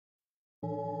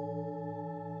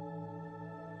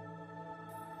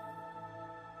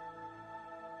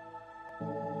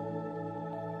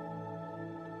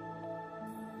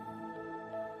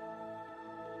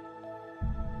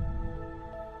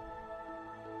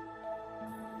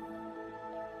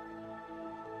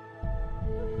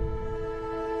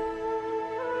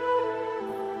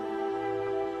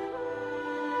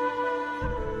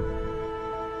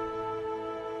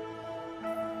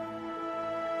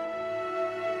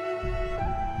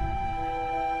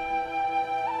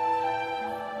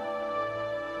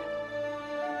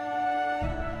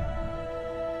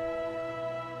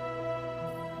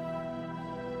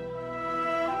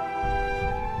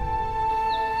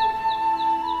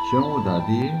玄武大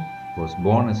帝was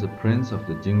born as a prince of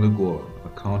the Jingle, a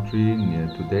country near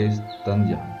today's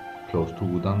Danjiang, close to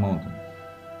Wudang mountain.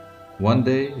 One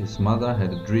day his mother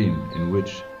had a dream in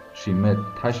which she met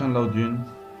Taishan Laojun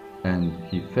and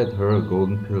he fed her a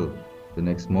golden pill. The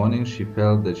next morning she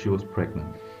felt that she was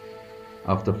pregnant.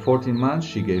 After 14 months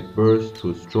she gave birth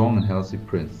to a strong and healthy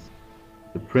prince.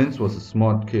 The prince was a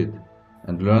smart kid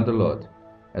and learned a lot.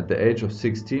 At the age of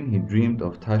 16 he dreamed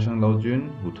of Taishan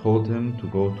Laojun, who told him to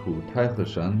go to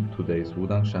Taiheshan, today's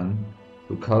Wudangshan,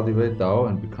 to cultivate Dao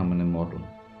and become an immortal.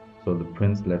 So the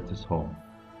prince left his home.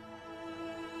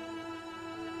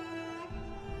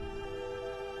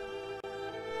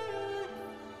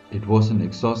 It was an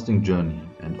exhausting journey,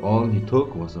 and all he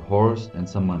took was a horse and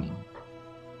some money.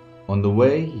 On the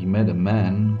way he met a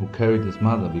man who carried his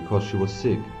mother because she was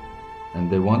sick,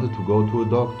 and they wanted to go to a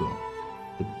doctor.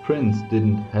 The prince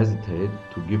didn't hesitate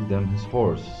to give them his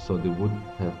horse so they would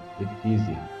have it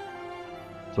easier.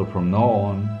 So from now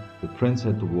on, the prince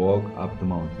had to walk up the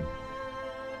mountain.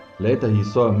 Later he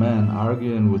saw a man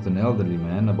arguing with an elderly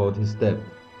man about his debt.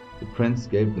 The prince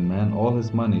gave the man all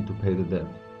his money to pay the debt.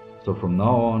 So from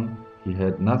now on, he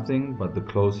had nothing but the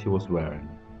clothes he was wearing.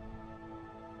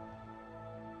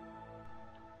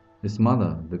 His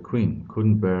mother, the queen,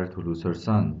 couldn't bear to lose her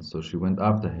son, so she went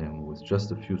after him with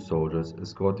just a few soldiers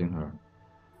escorting her.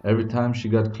 Every time she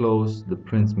got close, the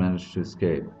prince managed to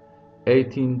escape.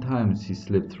 18 times he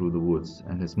slipped through the woods,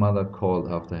 and his mother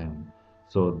called after him,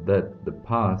 so that the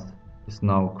path is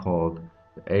now called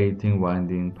the 18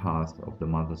 winding path of the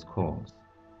mother's calls.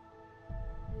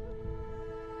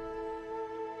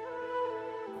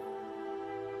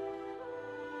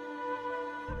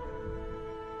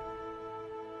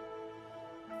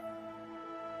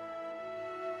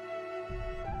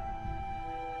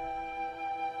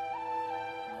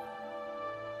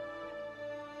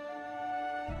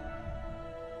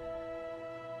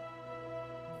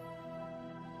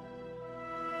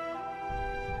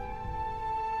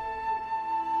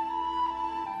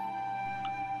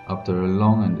 After a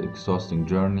long and exhausting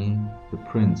journey, the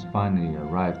prince finally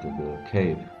arrived at a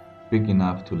cave big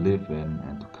enough to live in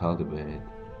and to cultivate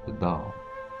the Tao.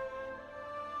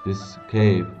 This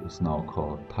cave is now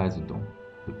called Taizedong,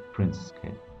 the Prince's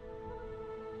Cave.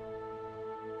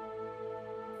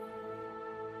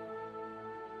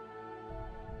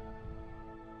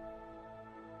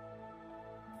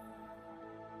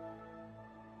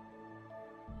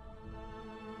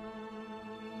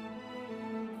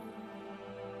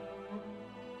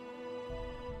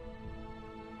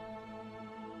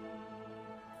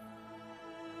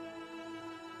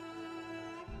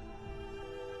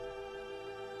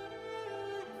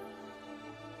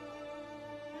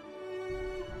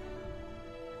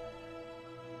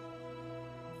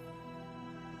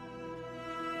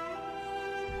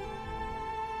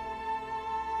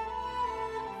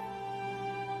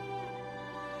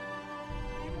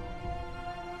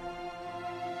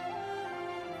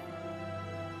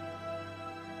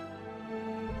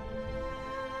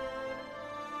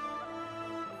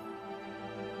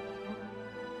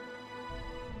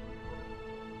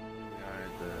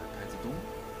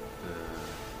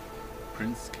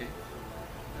 Prince Cave.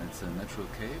 It's a natural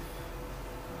cave,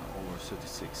 over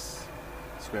 36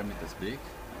 square meters big,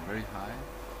 very high,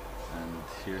 and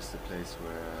here's the place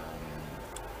where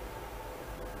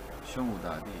玄武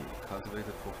大帝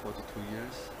cultivated for 42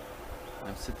 years.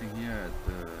 I'm sitting here at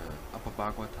the upper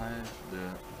Bagua-tai, the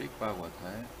big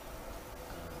Bagua-tai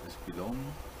is below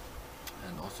me,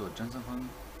 and also Zhenzhenheng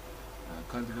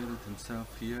cultivated himself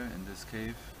here in this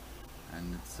cave,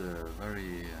 and it's a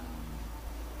very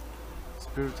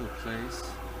spiritual place,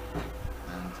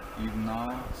 and even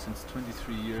now, since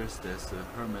 23 years, there's a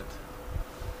hermit,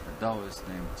 a Taoist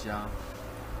named Jia,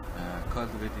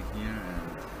 cultivating here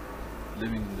and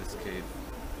living in this cave.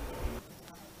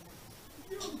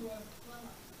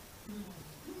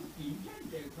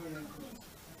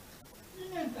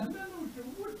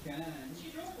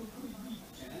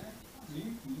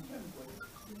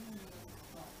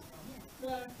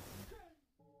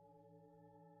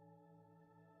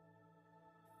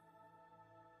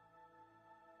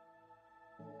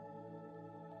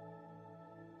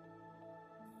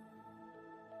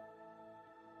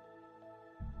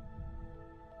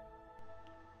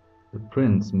 The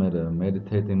prince met a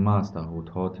meditating master who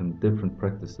taught him different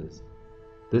practices.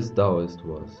 This Taoist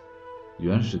was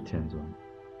Yuan Shi Tianzun.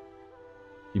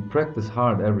 He practiced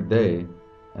hard every day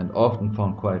and often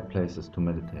found quiet places to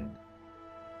meditate.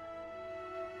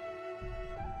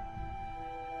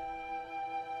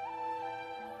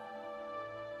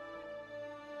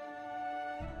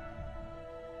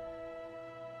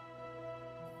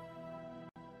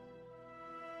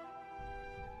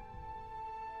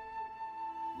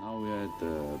 Now we are at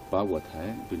the Bagua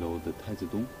Tai, below the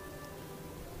Taizidong.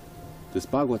 This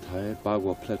Bagua Tai,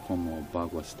 Bagua platform or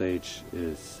Bagua stage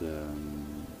is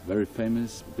very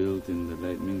famous, built in the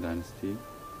late Ming Dynasty.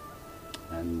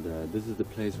 And this is the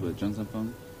place where Zhang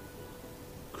Sanfang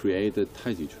created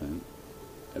Taiji Chuan.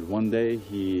 And one day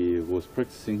he was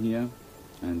practicing here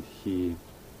and he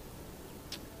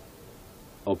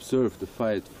observed the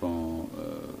fight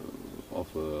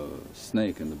of a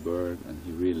snake and a bird, and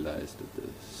he realized that the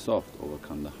soft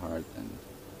overcome the hard, and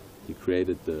he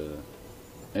created the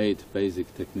 8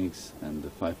 basic techniques and the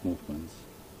 5 movements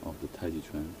of the Taiji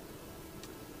Chuan.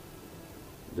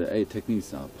 The 8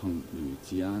 techniques are Peng, Lü,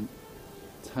 Jian,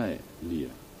 Cai, Li,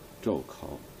 Zhou,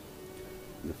 Kao.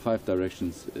 The 5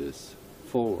 directions is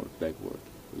forward, backward,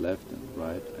 left and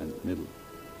right and middle.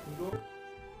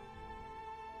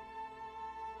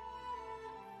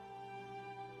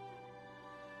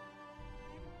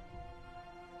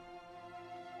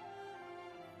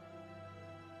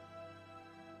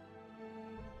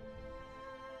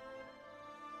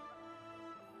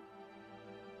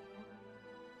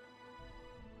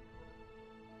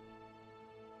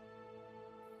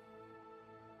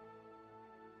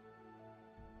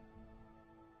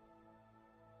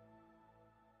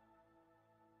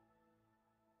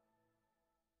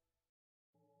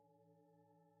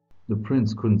 The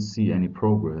prince couldn't see any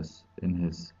progress in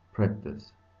his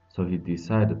practice, so he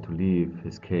decided to leave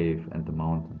his cave and the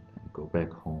mountain and go back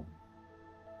home.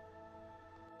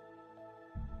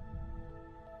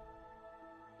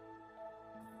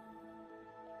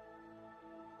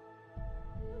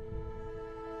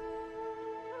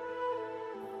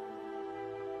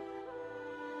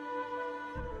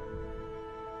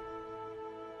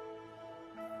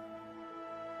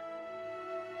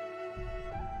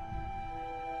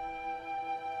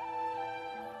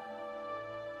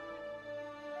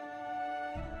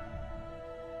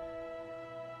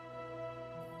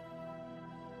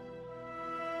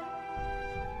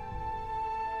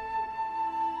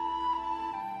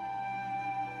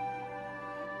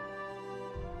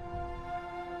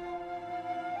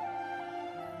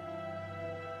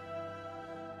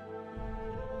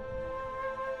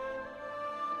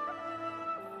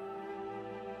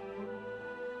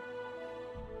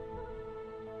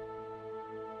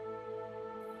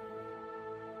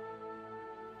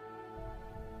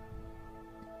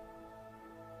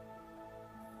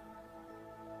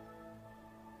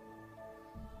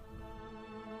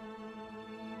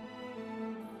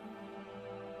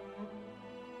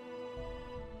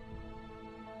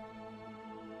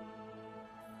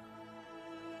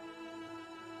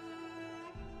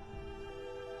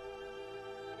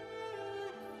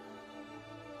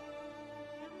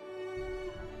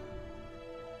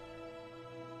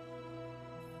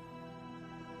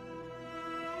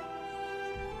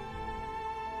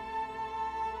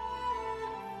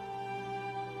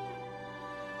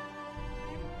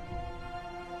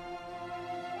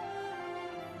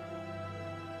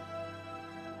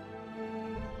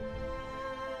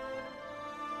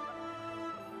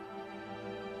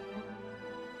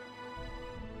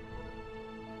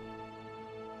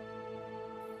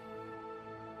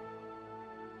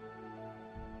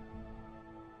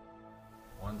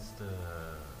 Once the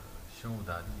玄武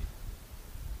大帝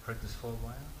practiced for a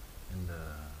while in the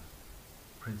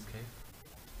Prince Cave,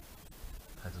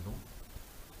 Taizidong,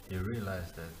 he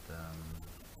realized that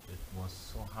it was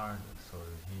so hard, so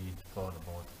he thought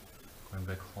about going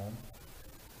back home,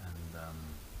 and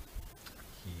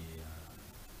he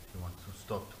wanted to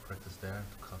stop to practice there,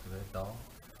 to cultivate Dao.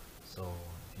 So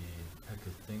he packed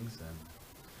his things and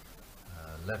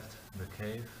left the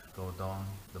cave, go down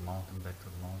the mountain, back to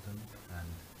the mountain, and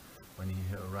when he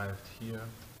arrived here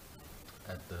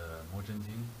at the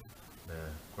Mojenjing,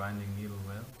 the grinding needle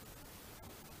well,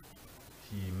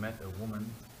 he met a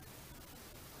woman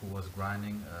who was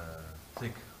grinding a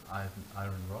thick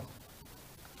iron rod,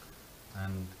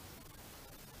 and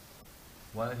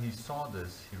while he saw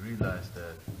this, he realized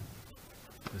that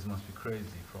this must be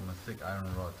crazy. From a thick iron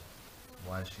rod,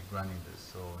 why is she grinding this?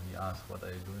 So he asked, what are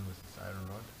you doing with this iron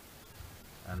rod?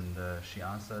 And she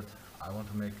answered, I want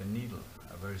to make a needle,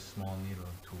 a very small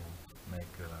needle, to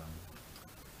make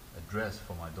a dress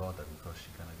for my daughter because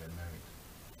she's gonna get married.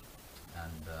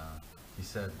 And he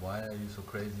said, why are you so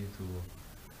crazy to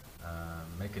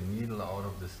make a needle out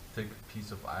of this thick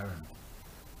piece of iron?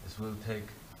 This will take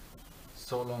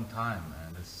so long time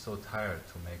and it's so tired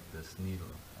to make this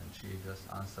needle. And she just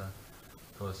answered,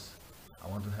 because I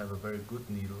want to have a very good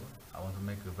needle. I want to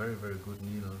make a very, very good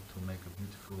needle to make a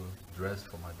beautiful dress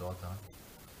for my daughter.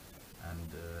 And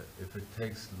if it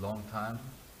takes a long time,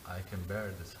 I can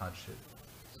bear this hardship,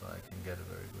 so I can get a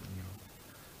very good needle.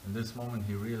 In this moment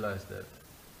he realized that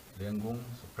Lian Gong,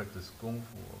 so practice Kung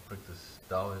Fu or practice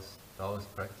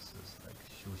Taoist practices like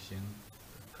Shu Xin,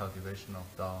 cultivation of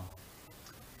Tao,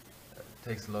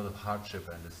 takes a lot of hardship,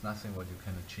 and it's nothing what you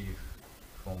can achieve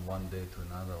from one day to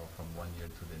another or from one year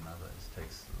to another. It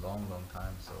takes a long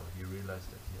time, so he realized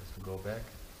that he has to go back.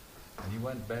 And he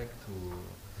went back to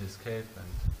his cave and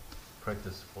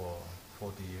practiced for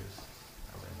 40 years,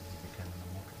 and then he became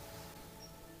a monk.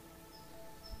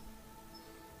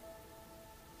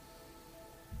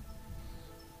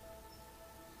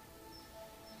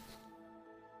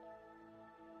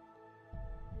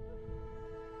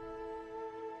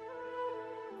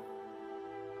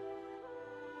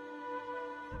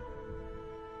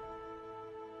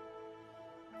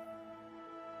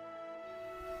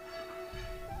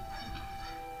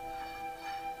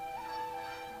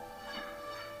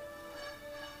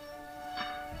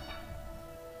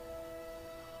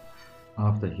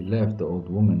 After he left the old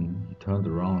woman, he turned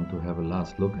around to have a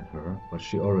last look at her, but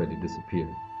she already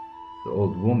disappeared. The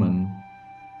old woman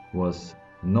was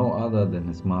no other than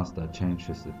his master changed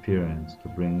his appearance to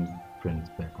bring Prince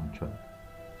back on track.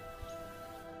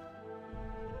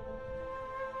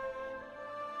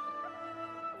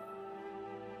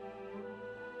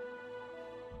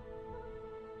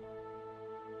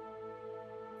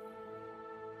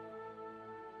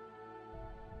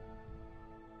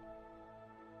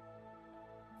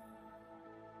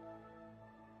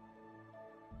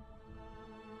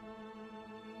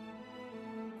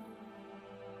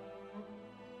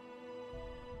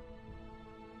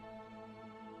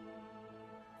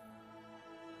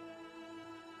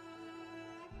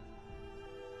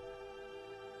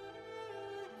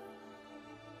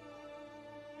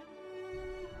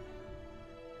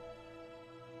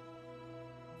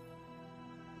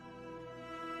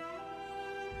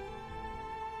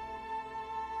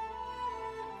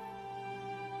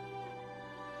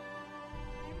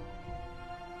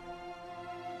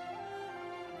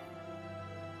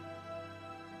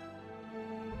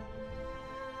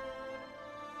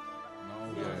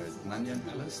 Nanyang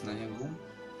Palace, Nanyang Gong,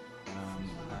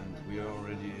 and we are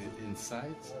already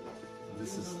inside.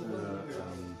 This is the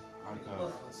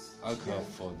alcove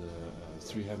for the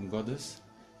three heaven goddess,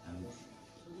 and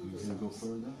we can go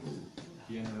further.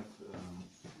 Here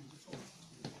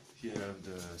have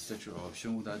the statue of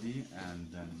玄武大帝,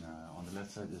 and then on the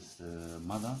left side is the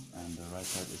mother, and the right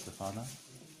side is the father.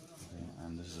 Okay,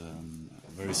 and this is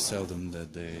very seldom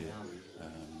that they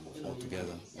all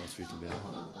together, all three together.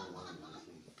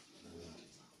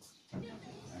 And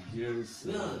here is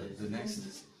the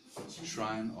next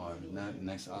shrine, or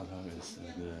next altar is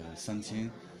the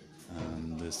Sanqing,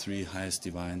 the three highest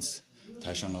divines,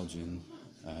 Taishan Laojun,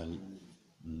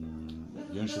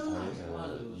 Yuan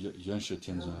Shi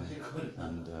Tianzun,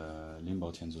 and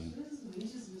Linbao Tianzun.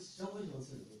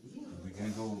 We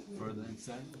can go further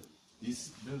inside.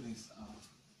 These buildings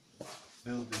are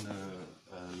built in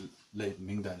the late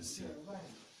Ming Dynasty,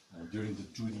 during the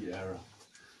Zhudi era.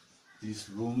 These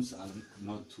rooms are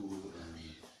not too,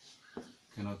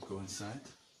 cannot go inside.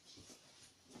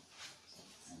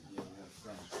 And here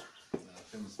we have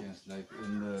famous games, like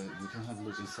you can have a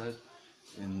look inside.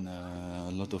 In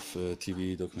a lot of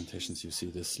TV documentations you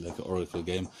see this like an oracle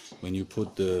game. When you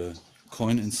put the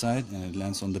coin inside and it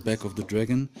lands on the back of the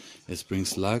dragon, it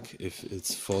brings luck. If it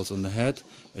falls on the head,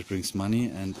 it brings money,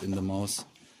 and in the mouse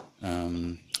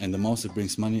it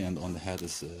brings money, and on the head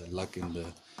is luck in the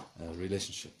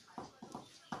relationship.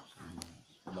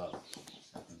 Love.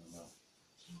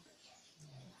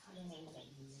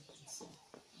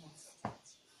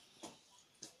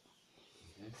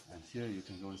 Okay, and here you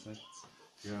can go inside.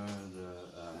 Here are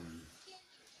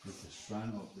this is the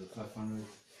shrine of the 500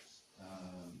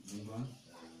 Lingguan,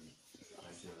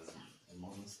 like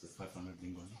models, the 500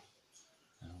 Lingguan,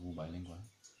 Wu Bai Lingguan.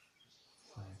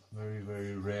 Very,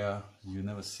 very rare. You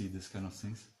never see this kind of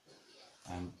things.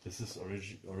 And this is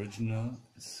original.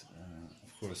 It's,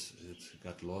 of course, it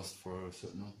got lost for a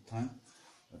certain time,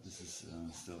 but this is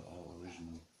still all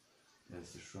original.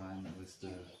 There's the shrine with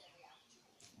the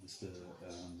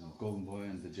golden boy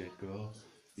and the jade girl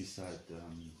beside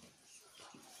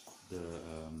the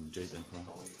jade emperor.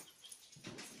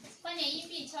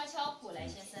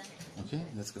 Okay,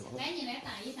 let's go. 来，你来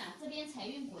打一打，这边财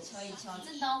运鼓敲一敲，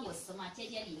正当午时嘛，接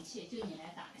接灵气，就你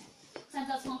来打来，站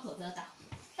在窗口这打。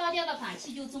倒吊的法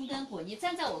器就中根鼓，你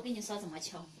站这，我跟你说怎么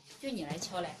敲，就你来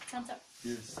敲来，站这儿。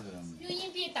用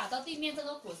硬币打到对面这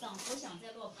个鼓上，鼓响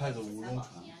再落。派着乌龙塔。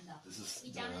This is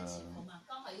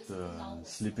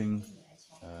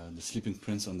the sleeping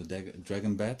prince on the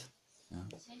dragon bed. Yeah.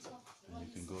 And you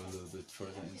can go a little bit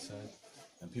further inside.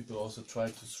 And people also try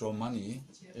to throw money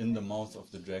in the mouth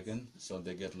of the dragon, so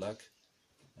they get luck.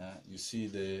 You see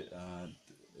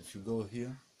if you go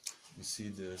here, you see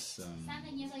there's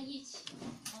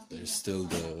still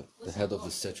the head of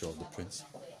the statue of the prince.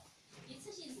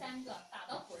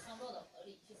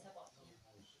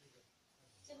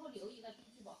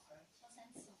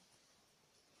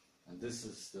 And this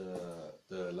is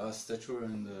the last statue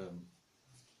in the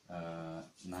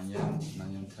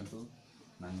Nanyang temple,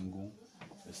 Nanyang Gong.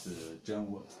 It's the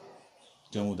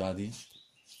玄武大帝.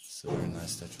 It's a very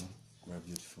nice statue, very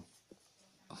beautiful.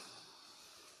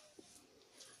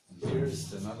 And here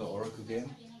is another oracle game.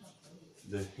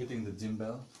 The hitting the jin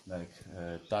bell, like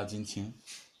Da Jin Qing.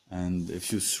 And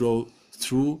if you throw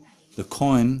through the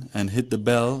coin and hit the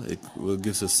bell, it will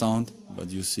give a sound. But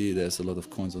you see there's a lot of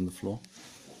coins on the floor.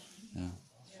 Yeah.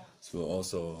 So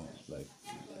also like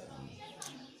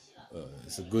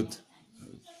it's a good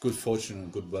fortune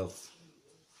and good wealth.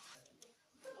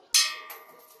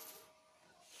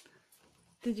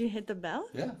 Did you hit the bell?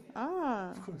 Yeah.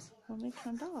 Ah, of course. I'm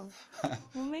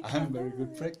very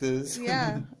good practice.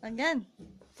 Yeah, again.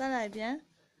 再来一遍.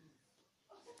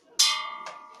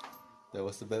 That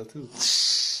was the bell too.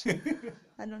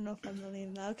 I don't know if I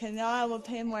believe that. Okay, now I will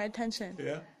pay more attention.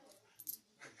 Yeah.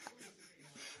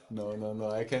 No,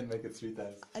 I can't make it 3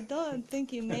 times. I don't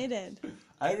think you made it.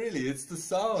 It's the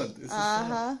sound. It's the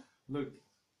sound. Look.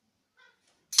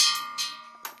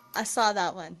 I saw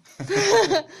that one.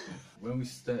 When we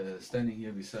standing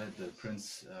here beside the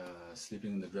prince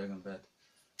sleeping in the dragon bed,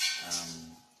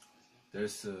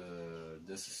 there's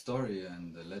a story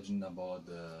and a legend about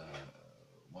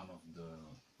one of the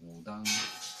Wudang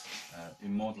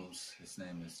immortals. His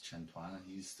name is Chen Tuan.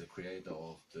 He's the creator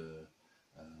of the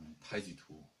Taiji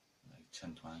Tu, like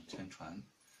Chen Chuan.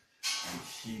 And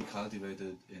he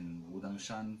cultivated in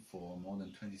Wudangshan for more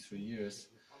than 23 years.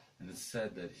 And it's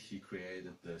said that he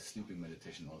created the sleeping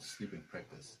meditation or sleeping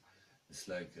practice. It's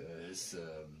like his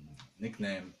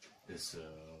nickname is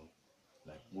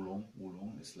like Wulong.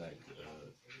 Wulong is like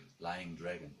lying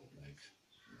dragon,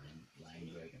 lying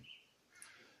dragon.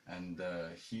 And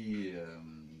he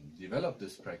developed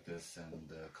this practice and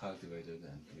cultivated,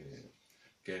 and he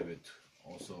gave it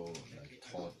also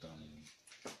taught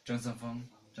Zhang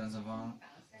Sanfang,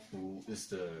 who is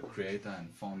the creator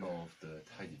and founder of the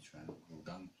Taiji Quan,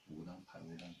 Wudang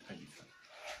Taiji Quan.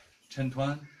 Chen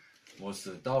Tuan was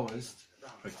a Taoist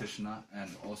practitioner and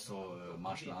also a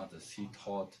martial artist. He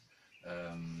taught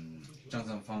Zhang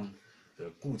Sanfang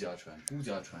the Gujia Quan.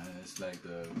 Gujia Quan is like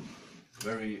the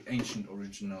very ancient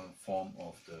original form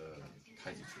of the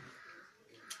Taiji Quan,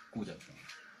 Gujia Quan.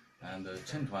 And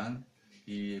Chen Tuan,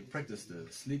 he practiced the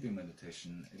sleeping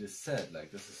meditation. It is said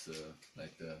this is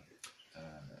like the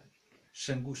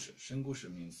Shen Gushi. Shen Gushi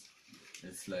means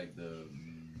it's like the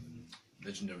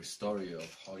legendary story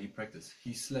of how he practiced.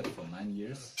 He slept for 9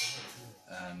 years,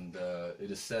 and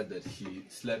it is said that he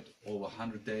slept over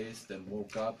 100 days, then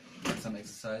woke up, did some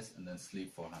exercise, and then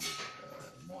sleep for 100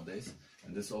 more days.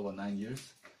 And this over 9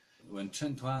 years. When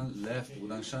Chen Tuan left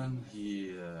Wudangshan,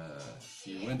 he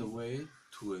went away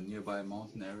to a nearby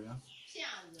mountain area,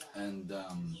 and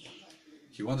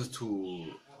he wanted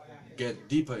to get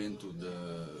deeper into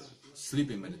the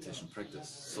sleeping meditation practice.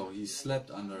 So he slept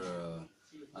under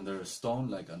a stone,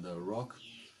 like under a rock,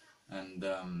 and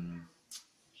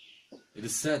it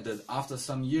is said that after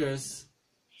some years,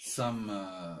 some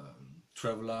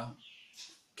traveler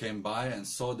came by and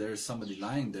saw there is somebody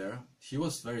lying there. He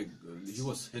was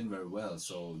hidden very well,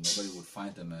 so nobody would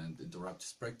find him and interrupt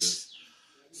his practice.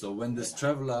 So when this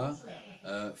traveler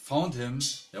found him,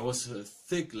 there was a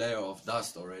thick layer of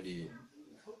dust already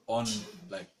on,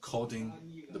 coating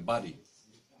the body,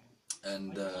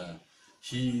 and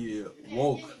he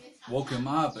woke him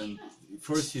up, and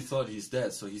first he thought he's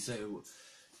dead. So he said,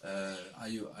 "Are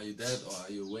you dead, or are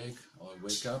you awake, or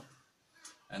wake up?"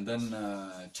 And then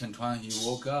Chen Tuan, he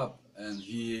woke up and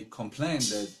he complained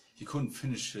that he couldn't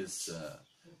finish his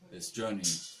journey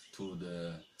to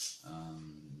the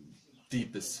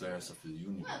deepest spheres of the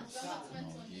universe.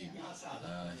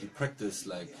 He practiced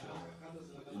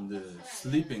in the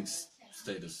sleeping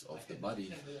status of the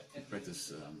body. He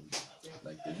practiced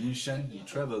the Yin Shen. He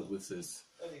traveled with his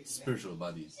spiritual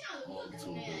body all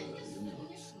through the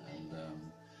universe, and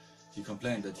he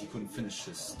complained that he couldn't finish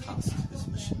his task, his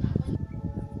mission.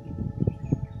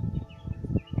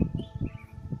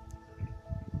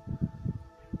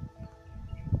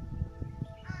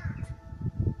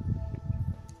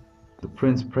 The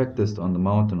prince practiced on the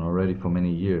mountain already for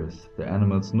many years. The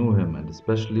animals knew him, and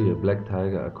especially a black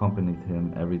tiger accompanied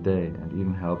him every day and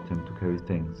even helped him to carry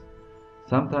things.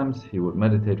 Sometimes he would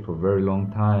meditate for a very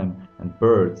long time and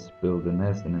birds built a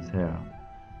nest in his hair.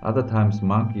 Other times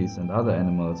monkeys and other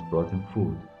animals brought him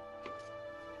food.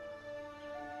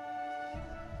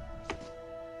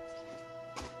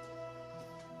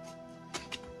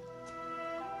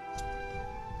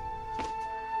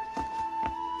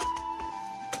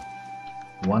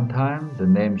 One time, the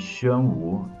name玄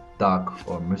武, dark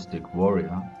or mystic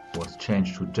warrior, was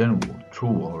changed to Zhenwu, true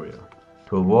warrior,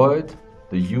 to avoid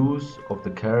the use of the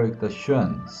character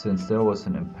Xuan, since there was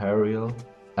an imperial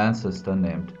ancestor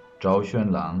named Zhao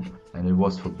Xuanlang, and it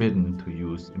was forbidden to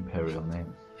use imperial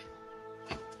names.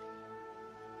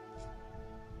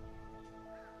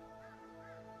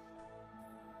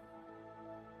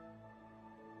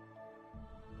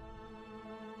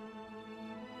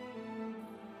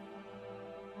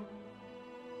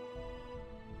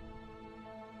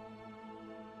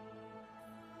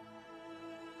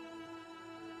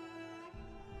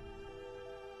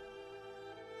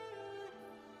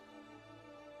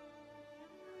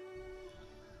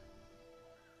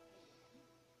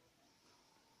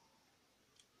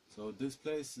 So this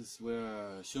place is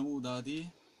where玄武大帝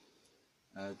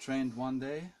trained one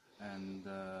day, and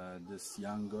this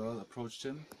young girl approached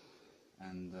him,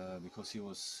 and because he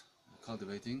was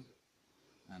cultivating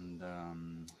and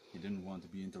he didn't want to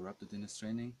be interrupted in his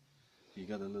training, he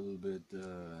got a little bit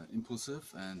impulsive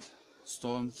and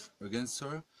stormed against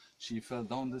her. She fell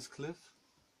down this cliff.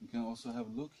 You can also have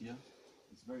a look here,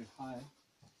 it's very high.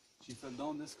 She fell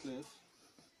down this cliff,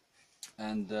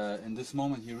 and in this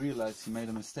moment he realized he made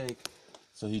a mistake,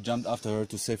 so he jumped after her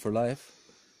to save her life.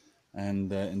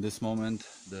 And in this moment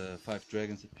the 5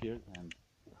 dragons appeared, and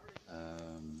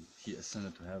he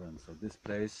ascended to heaven. So this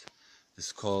place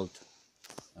is called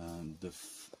the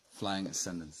Flying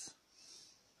Ascendance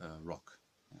Rock,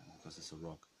 because it's a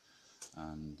rock,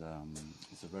 and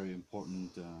it's a very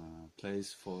important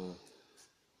place for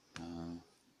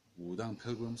Wudang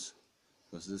pilgrims,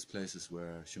 because this place is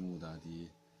where玄武大帝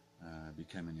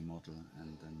became an immortal,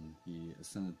 and then he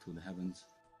ascended to the heavens.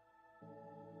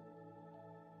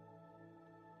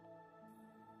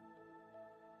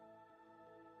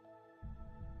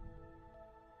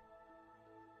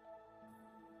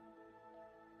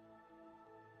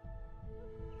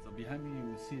 So behind me you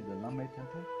will see the Lamei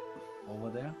temple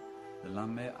over there, the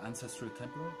Lamei ancestral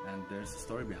temple, and there's a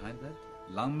story behind that.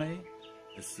 Lamei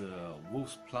is a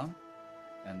wolf's plum,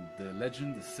 and the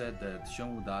legend is said that玄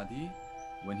武大帝,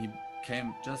 when he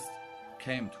just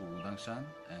came to Wudangshan,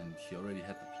 and he already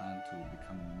had the plan to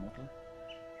become an immortal,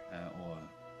 or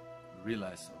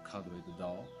realize or cultivate the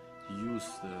Tao, he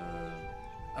used the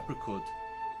apricot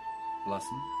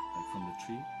blossom, like from the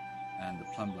tree, and the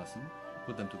plum blossom,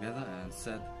 put them together and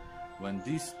said, when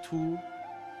these two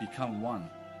become one,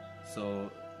 so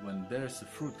when there's a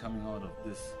fruit coming out of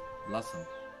this blossom,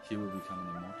 he will become an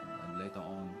immortal. And later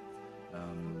on,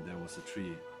 there was a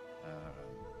tree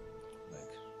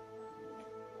like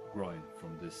growing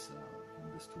from these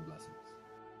two blossoms.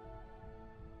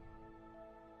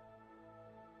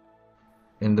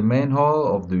 In the main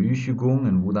hall of the Yushigung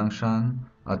in Wudangshan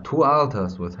are 2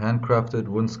 altars with handcrafted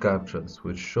wooden sculptures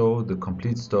which show the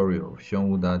complete story of玄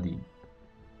武大帝.